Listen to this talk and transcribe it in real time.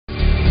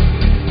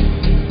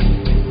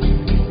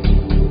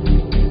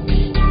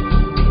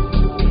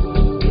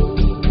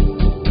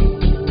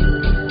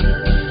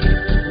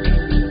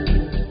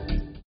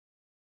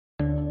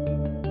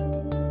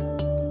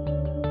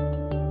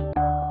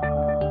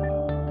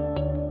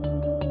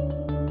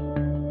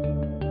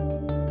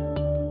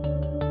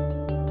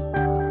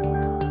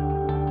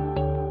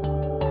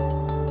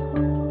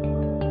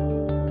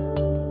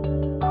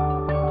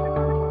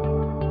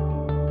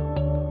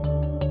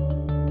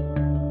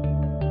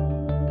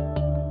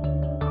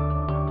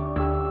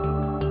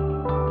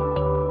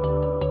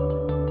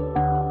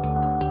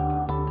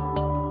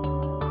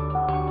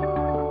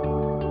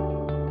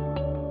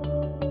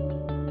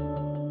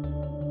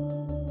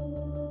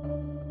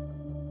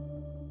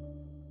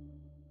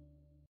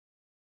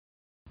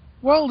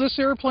Well, this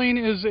airplane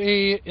is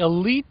a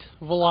elite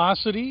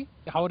velocity.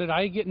 How did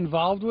I get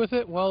involved with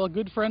it? Well, a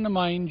good friend of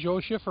mine, Joe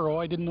Schifferow,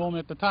 I didn't know him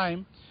at the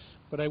time,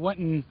 but I went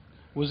and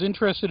was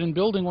interested in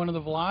building one of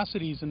the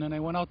velocities, and then I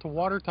went out to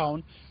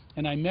Watertown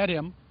and I met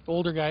him,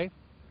 older guy,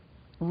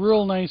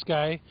 real nice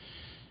guy,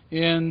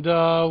 and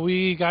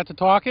we got to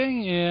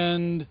talking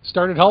and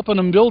started helping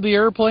him build the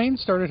airplane,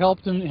 started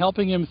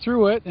helping him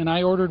through it, and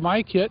I ordered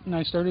my kit and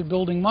I started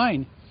building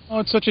mine. Oh,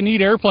 it's such a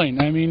neat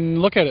airplane. I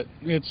mean, look at it.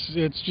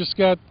 It's just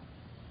got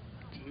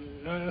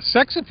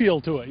sex appeal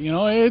to it, you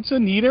know. It's a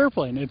neat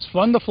airplane. It's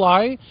fun to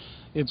fly.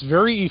 It's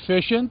very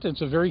efficient.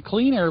 It's a very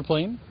clean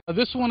airplane.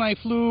 This one I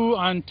flew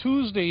on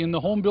Tuesday in the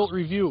Homebuilt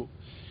review,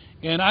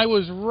 and I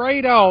was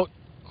right out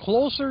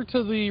closer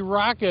to the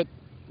rocket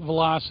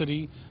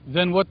velocity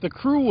than what the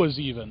crew was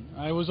even.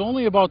 I was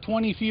only about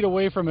 20 feet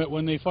away from it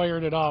when they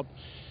fired it up,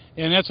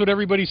 and that's what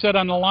everybody said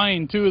on the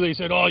line too. They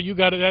said, "Oh, you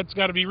got it. That's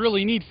got to be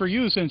really neat for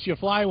you since you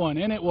fly one,"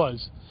 and it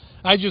was.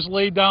 I just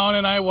laid down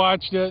and I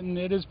watched it, and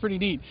it is pretty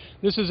neat.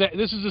 This is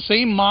the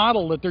same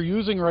model that they're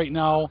using right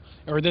now,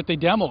 or that they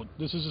demoed.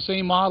 This is the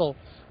same model,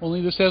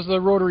 only this has the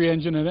rotary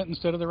engine in it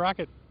instead of the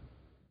rocket.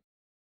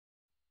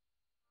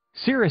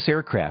 Cirrus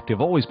aircraft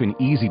have always been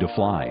easy to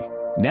fly.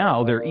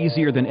 Now they're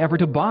easier than ever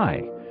to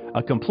buy.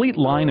 A complete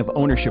line of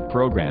ownership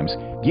programs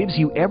gives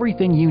you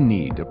everything you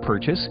need to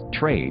purchase,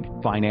 trade,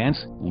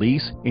 finance,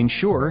 lease,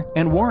 insure,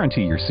 and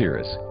warranty your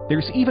Cirrus.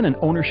 There's even an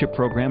ownership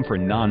program for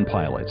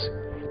non-pilots.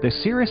 The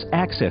Cirrus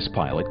Access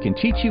Pilot can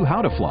teach you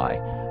how to fly,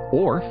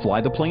 or fly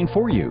the plane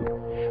for you.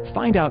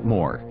 Find out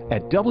more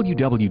at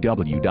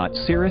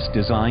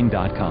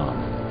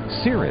www.cirrusdesign.com.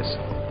 Cirrus,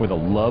 for the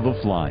love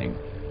of flying.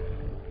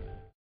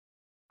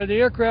 The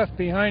aircraft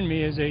behind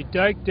me is a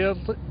Dyke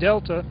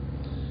Delta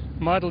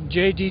model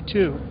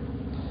JD2.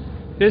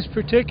 This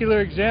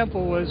particular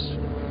example was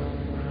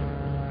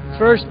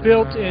first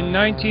built in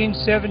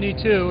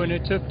 1972, and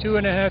it took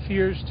 2.5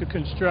 years to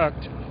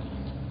construct.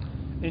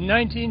 In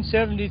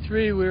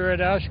 1973 we were at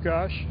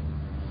Oshkosh,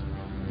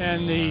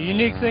 and the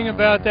unique thing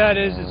about that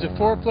is it's a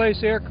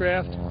 4-place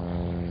aircraft.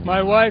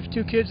 My wife,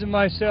 2 kids and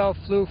myself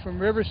flew from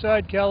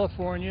Riverside,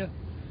 California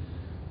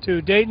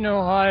to Dayton,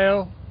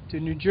 Ohio, to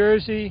New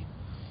Jersey,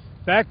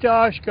 back to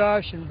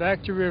Oshkosh, and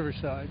back to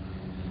Riverside.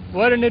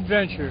 What an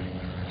adventure.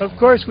 Of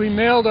course we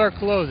mailed our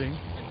clothing.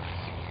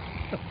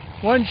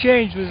 One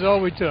change was all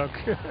we took.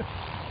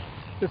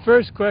 The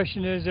first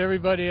question is,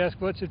 everybody asks,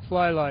 what's it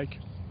fly like?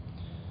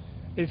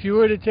 If you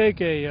were to take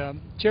a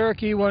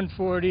Cherokee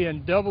 140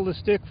 and double the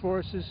stick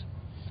forces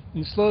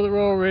and slow the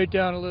roll rate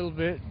down a little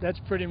bit, that's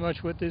pretty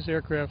much what this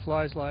aircraft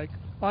flies like.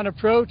 On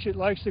approach, it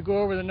likes to go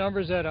over the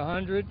numbers at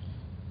 100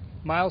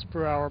 miles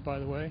per hour, by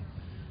the way.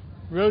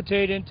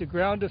 Rotate into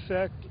ground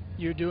effect,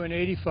 you're doing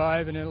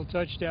 85, and it'll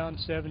touch down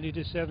 70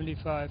 to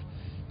 75.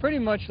 Pretty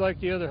much like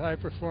the other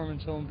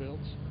high-performance home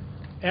builds.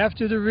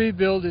 After the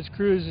rebuild, its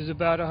cruise is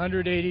about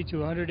 180 to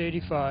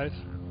 185.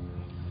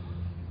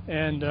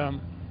 And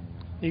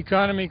the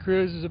economy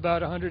cruise is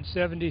about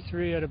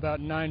 173 at about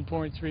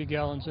 9.3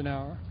 gallons an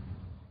hour.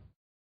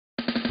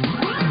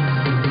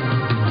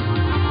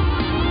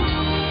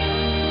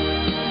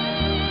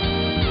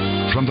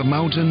 From the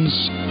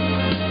mountains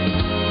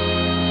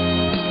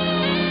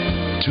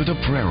to the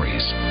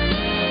prairies,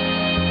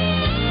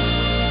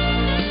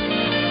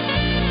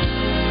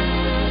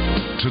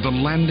 to the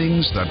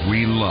landings that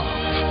we love.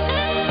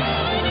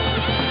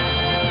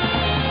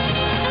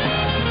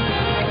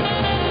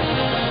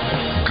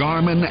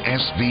 Garmin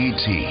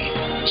SVT,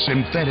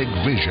 synthetic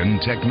vision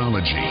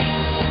technology.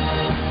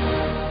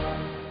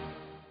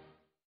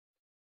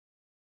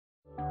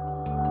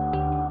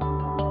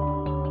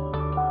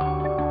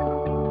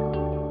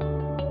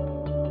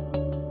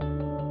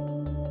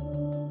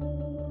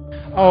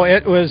 Oh,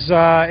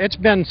 it's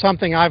been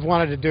something I've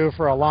wanted to do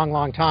for a long,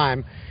 long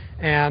time.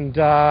 And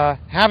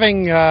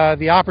having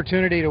the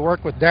opportunity to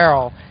work with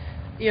Daryl,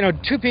 you know,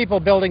 2 people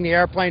building the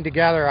airplane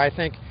together, I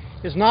think,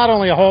 is not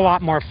only a whole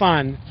lot more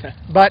fun,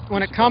 but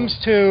when it comes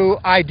to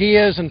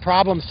ideas and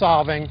problem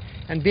solving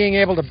and being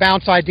able to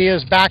bounce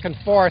ideas back and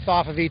forth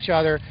off of each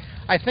other,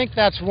 I think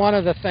that's one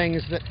of the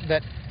things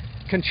that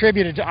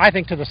contributed, I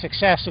think, to the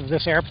success of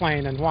this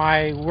airplane and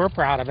why we're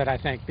proud of it, I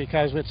think,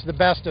 because it's the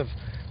best of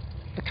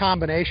the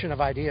combination of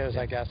ideas,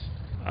 I guess.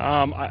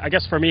 I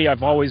guess for me,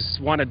 I've always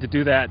wanted to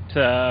do that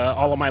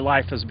all of my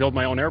life, is build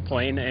my own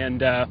airplane,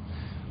 and I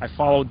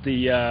followed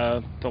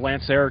the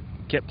Lance Air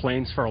kit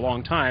planes for a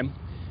long time,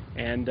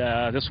 and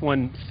this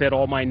one fit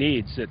all my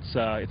needs. It's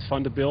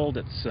fun to build,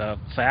 it's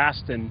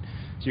fast, and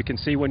as you can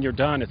see when you're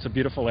done, it's a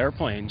beautiful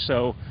airplane.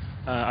 So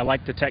I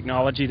like the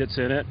technology that's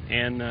in it,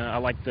 and I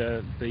like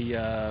the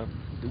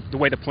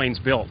way the plane's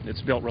built.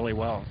 It's built really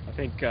well. I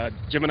think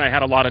Jim and I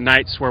had a lot of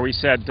nights where we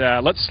said,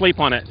 let's sleep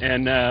on it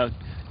and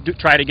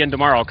try it again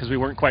tomorrow, because we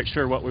weren't quite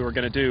sure what we were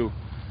going to do.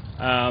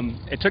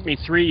 It took me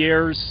 3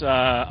 years,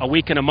 a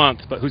week and a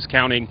month, but who's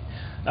counting,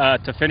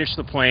 to finish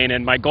the plane,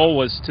 and my goal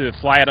was to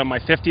fly it on my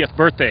 50th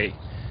birthday,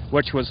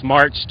 which was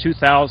March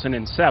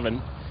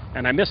 2007,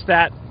 and I missed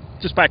that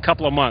just by a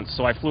couple of months.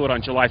 So I flew it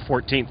on July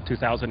 14th,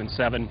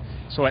 2007.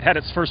 So it had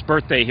its first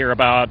birthday here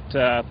about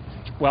a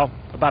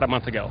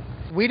month ago.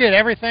 We did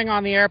everything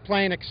on the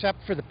airplane except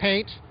for the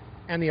paint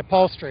and the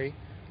upholstery.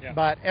 Yeah.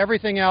 But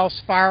everything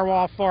else,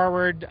 firewall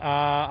forward,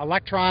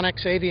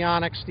 electronics,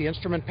 avionics, the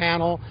instrument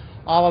panel,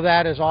 all of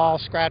that is all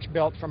scratch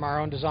built from our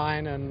own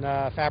design and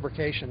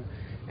fabrication.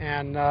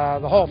 And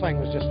the whole thing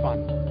was just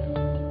fun.